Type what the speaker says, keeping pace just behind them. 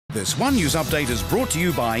This One News update is brought to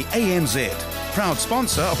you by ANZ, proud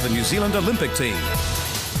sponsor of the New Zealand Olympic team.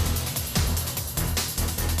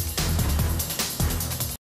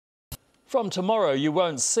 From tomorrow, you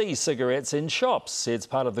won't see cigarettes in shops. It's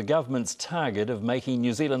part of the government's target of making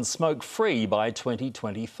New Zealand smoke-free by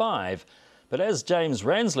 2025. But as James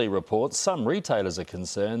Ransley reports, some retailers are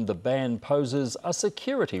concerned the ban poses a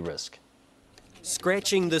security risk.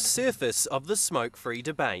 Scratching the surface of the smoke-free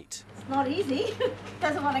debate. It's not easy.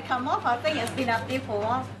 Doesn't want to come off. I think it's been up there for a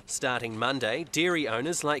while. Starting Monday, dairy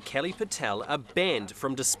owners like Kelly Patel are banned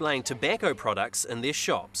from displaying tobacco products in their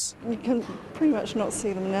shops. You can pretty much not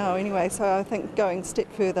see them now anyway, so I think going a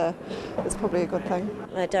step further is probably a good thing.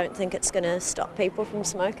 I don't think it's going to stop people from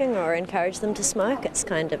smoking or encourage them to smoke. It's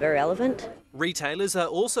kind of irrelevant. Retailers are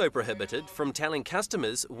also prohibited from telling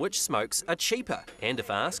customers which smokes are cheaper, and if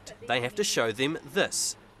asked, they have to show them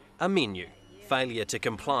this, a menu. Failure to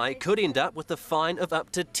comply could end up with a fine of up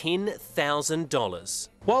to $10,000.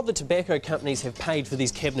 While the tobacco companies have paid for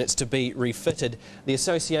these cabinets to be refitted, the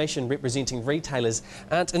association representing retailers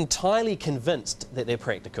aren't entirely convinced that they're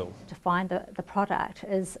practical. To find the product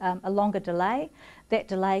is a longer delay. That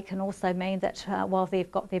delay can also mean that while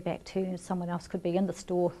they've got their back to, someone else could be in the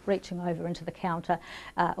store reaching over into the counter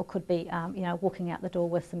or could be walking out the door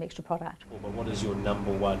with some extra product. Well, what is your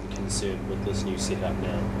number one concern with this new setup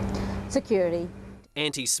now? Security.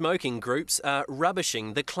 Anti-smoking groups are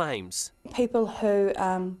rubbishing the claims. People who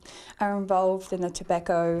are involved in the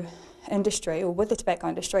tobacco industry or with the tobacco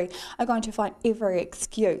industry are going to find every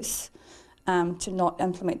excuse to not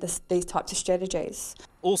implement these types of strategies.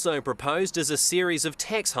 Also proposed is a series of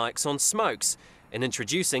tax hikes on smokes and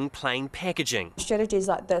introducing plain packaging. Strategies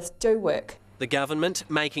like this do work. The government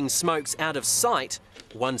making smokes out of sight,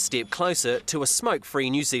 one step closer to a smoke-free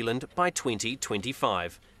New Zealand by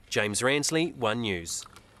 2025. James Ransley, One News.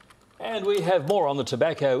 And we have more on the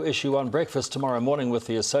tobacco issue on breakfast tomorrow morning with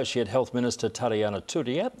the Associate Health Minister Tariana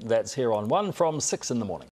Turia. That's here on One from 6 in the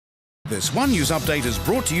morning. This One News update is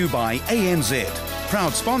brought to you by ANZ,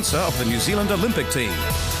 proud sponsor of the New Zealand Olympic team.